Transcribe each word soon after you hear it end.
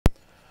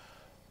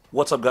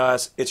What's up,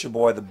 guys? It's your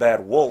boy, the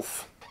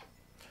Badwolf.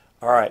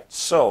 Alright,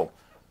 so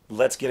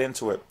let's get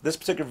into it. This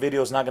particular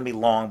video is not going to be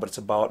long, but it's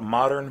about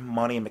modern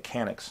money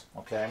mechanics.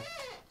 Okay?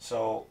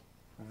 So,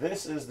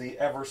 this is the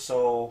ever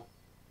so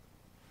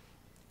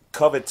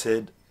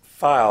coveted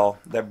file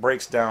that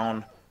breaks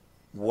down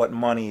what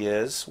money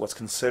is, what's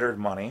considered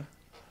money,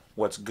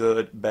 what's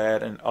good,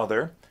 bad, and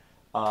other,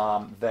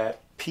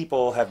 that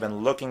people have been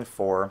looking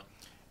for,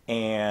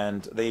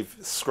 and they've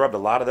scrubbed a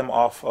lot of them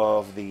off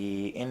of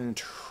the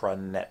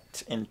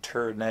internet, and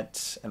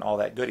all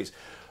that goodies.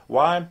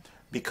 Why?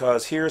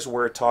 Because here's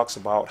where it talks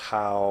about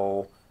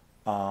how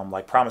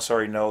like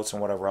promissory notes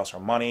and whatever else are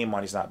money.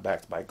 Money's not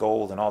backed by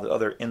gold and all the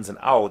other ins and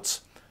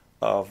outs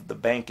of the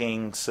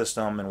banking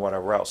system and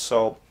whatever else.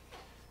 So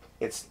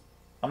it's,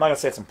 I'm not going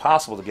to say it's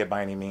impossible to get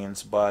by any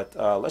means, but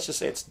let's just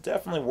say it's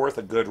definitely worth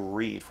a good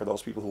read for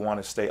those people who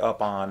want to stay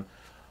up on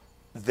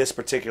this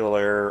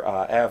particular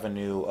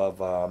avenue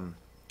of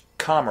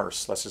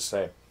commerce, let's just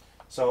say.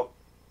 So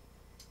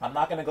I'm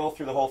not going to go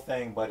through the whole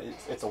thing, but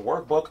it's a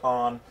workbook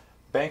on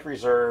bank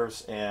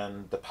reserves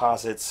and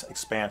deposits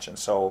expansion.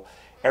 So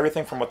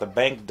everything from what the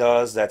bank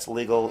does that's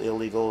legal,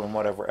 illegal, and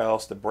whatever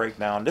else, the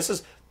breakdown. This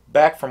is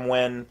back from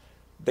when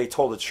they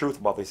told the truth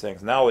about these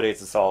things.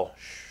 Nowadays it's all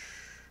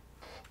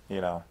you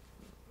know,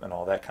 and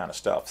all that kind of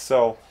stuff.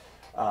 So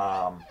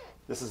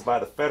this is by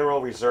the Federal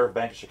Reserve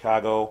Bank of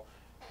Chicago.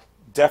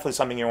 Definitely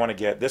something you want to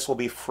get. This will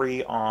be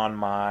free on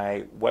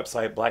my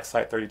website,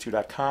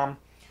 blacksite32.com.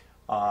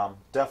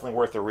 Definitely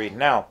worth a read.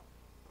 Now,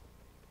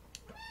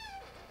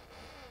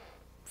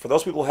 for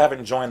those people who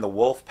haven't joined the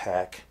Wolf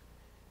Pack,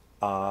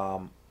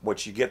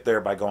 which you get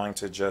there by going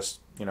to just,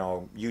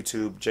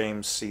 YouTube,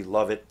 James C.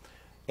 Lovett,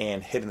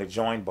 and hitting the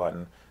join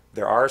button,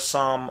 there are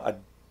some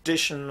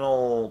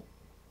additional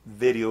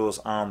videos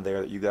on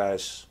there that you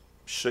guys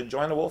should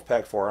join the Wolf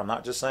Pack for. I'm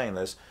not just saying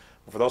this.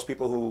 For those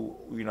people who,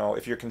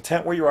 if you're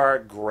content where you are,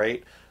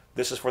 great.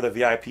 This is for the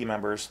VIP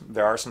members.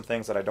 There are some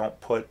things that I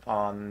don't put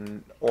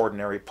on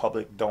ordinary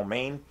public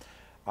domain.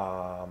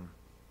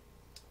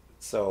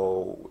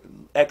 So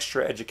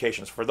extra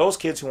educations. For those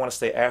kids who want to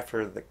stay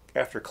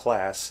after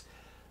class,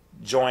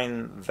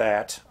 join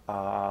that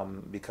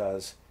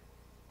because,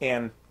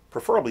 and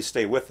preferably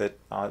stay with it,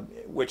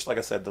 which, like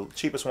I said, the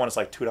cheapest one is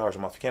like $2 a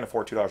month. If you can't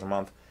afford $2 a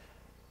month,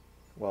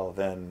 well,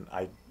 then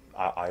I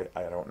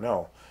don't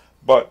know.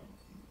 But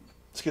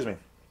excuse me,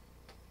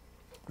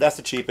 that's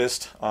the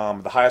cheapest.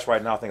 The highest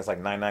right now I think is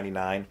like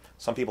 $9.99.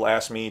 Some people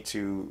ask me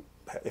to,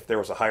 if there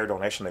was a higher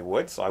donation they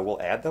would, so I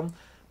will add them,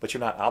 but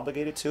you're not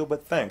obligated to.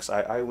 But thanks,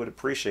 I would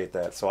appreciate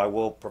that, so I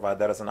will provide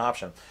that as an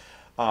option.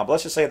 But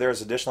let's just say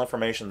there's additional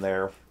information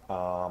there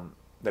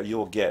that you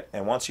will get,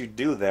 and once you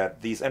do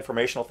that, these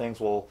informational things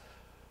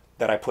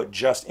that I put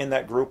just in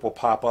that group will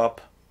pop up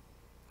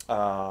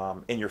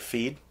in your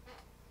feed,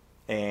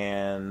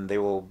 and they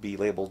will be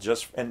labeled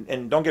just,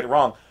 and don't get it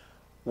wrong,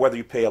 whether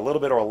you pay a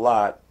little bit or a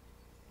lot,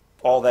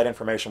 all that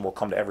information will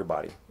come to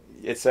everybody.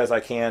 It says I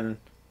can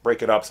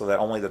break it up so that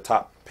only the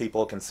top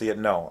people can see it.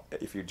 No,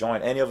 if you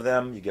join any of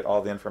them, you get all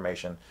the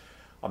information.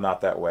 I'm not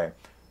that way.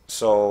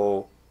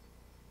 So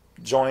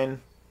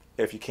join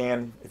if you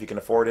can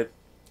afford it.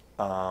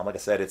 Like I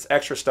said, it's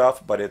extra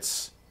stuff, but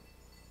it's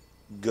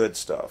good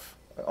stuff.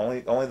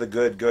 Only the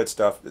good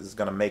stuff is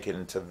going to make it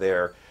into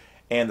there.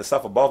 And the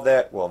stuff above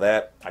that, well,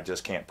 that I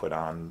just can't put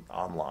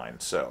online.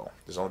 So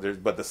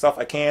but the stuff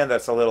I can,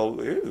 that's a little,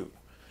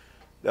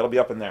 that'll be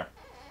up in there.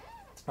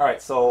 All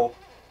right. So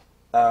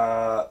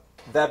that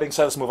being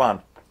said, let's move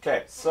on.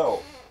 Okay.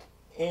 So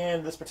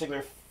in this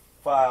particular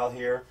file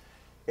here,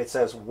 it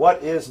says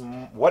what is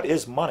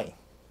money?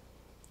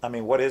 I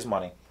mean, what is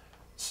money?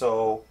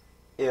 So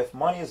if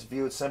money is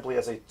viewed simply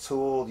as a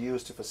tool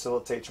used to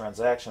facilitate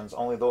transactions,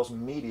 only those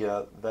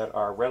media that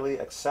are readily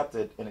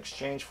accepted in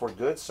exchange for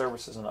goods,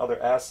 services, and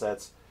other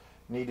assets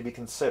need to be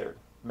considered.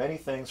 Many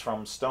things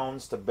from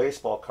stones to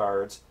baseball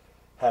cards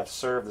have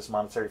served this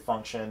monetary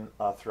function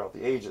throughout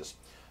the ages.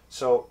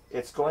 So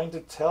it's going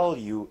to tell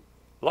you,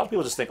 a lot of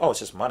people just think, oh,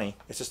 it's just money.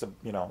 It's just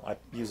I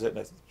use it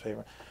as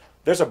payment.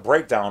 There's a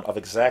breakdown of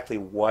exactly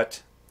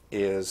what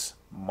is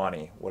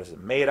money. What is it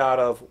made out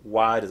of?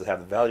 Why does it have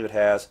the value it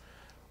has?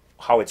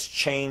 How it's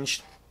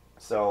changed.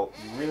 So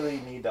you really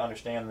need to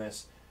understand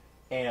this.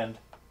 And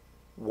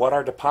what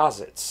are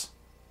deposits?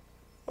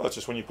 Oh, it's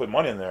just when you put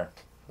money in there.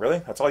 Really?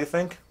 That's all you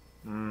think?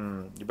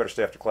 You better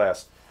stay after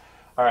class.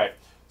 All right.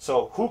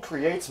 So who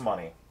creates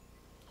money?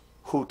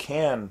 Who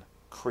can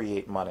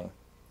create money?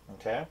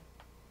 Okay.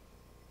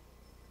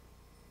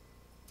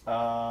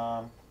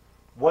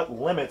 What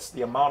limits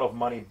the amount of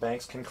money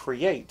banks can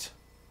create?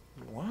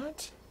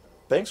 What?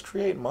 Banks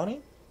create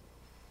money?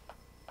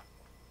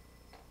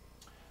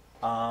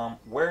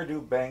 Where do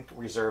bank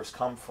reserves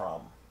come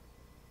from?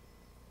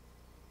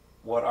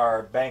 What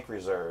are bank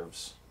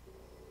reserves?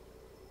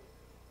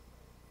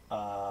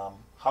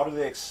 How do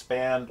they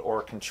expand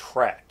or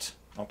contract?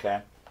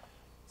 Okay,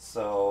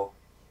 so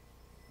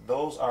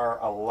those are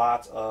a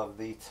lot of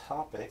the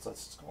topics.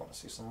 Let's go on to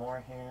see some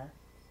more here.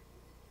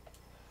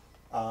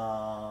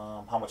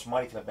 How much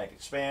money can a bank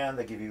expand?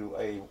 They give you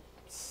a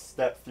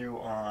step through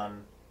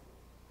on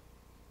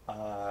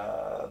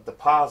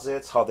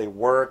deposits, how they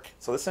work.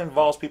 So this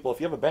involves people. If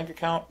you have a bank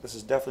account, this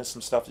is definitely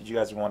some stuff that you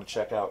guys want to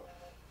check out.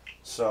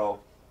 So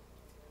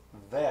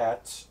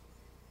that,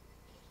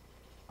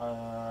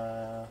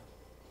 yeah.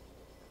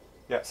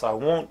 So I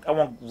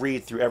won't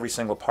read through every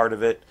single part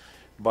of it,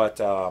 but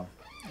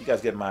you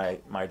guys get my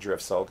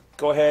drift. So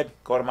go ahead,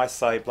 go to my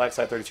site,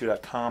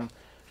 blacksite32.com,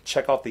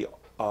 check out the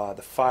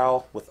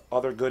file with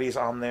other goodies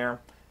on there,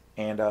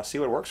 and see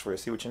what works for you,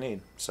 see what you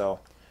need. So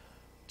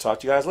talk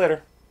to you guys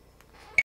later.